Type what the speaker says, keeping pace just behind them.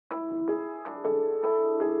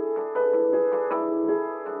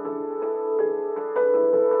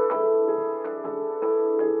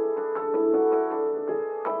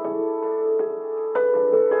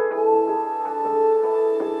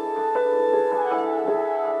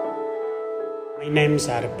My names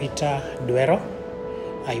are Peter Duero.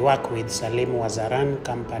 I work with Salim Wazaran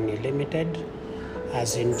Company Limited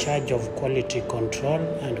as in charge of quality control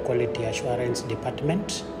and quality assurance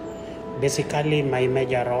department. Basically, my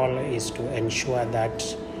major role is to ensure that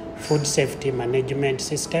food safety management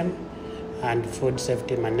system and food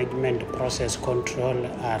safety management process control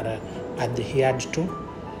are adhered to.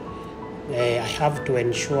 I have to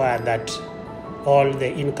ensure that all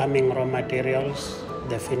the incoming raw materials,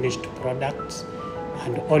 the finished products,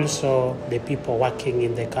 and also the people working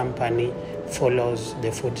in the company follows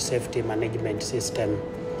the food safety management system.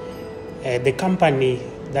 The company,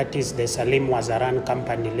 that is the Salim Wazaran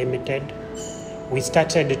Company Limited, we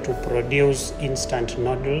started to produce instant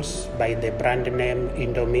noodles by the brand name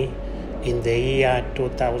Indomie in the year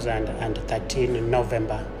 2013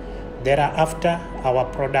 November. Thereafter, our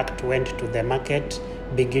product went to the market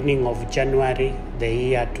beginning of January the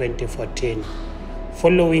year 2014.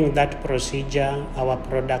 Following that procedure, our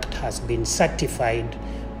product has been certified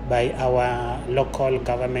by our local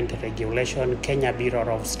government regulation, Kenya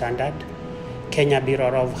Bureau of Standard, Kenya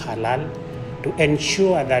Bureau of Halal, to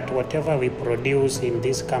ensure that whatever we produce in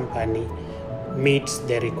this company meets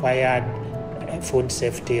the required food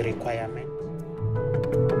safety requirements.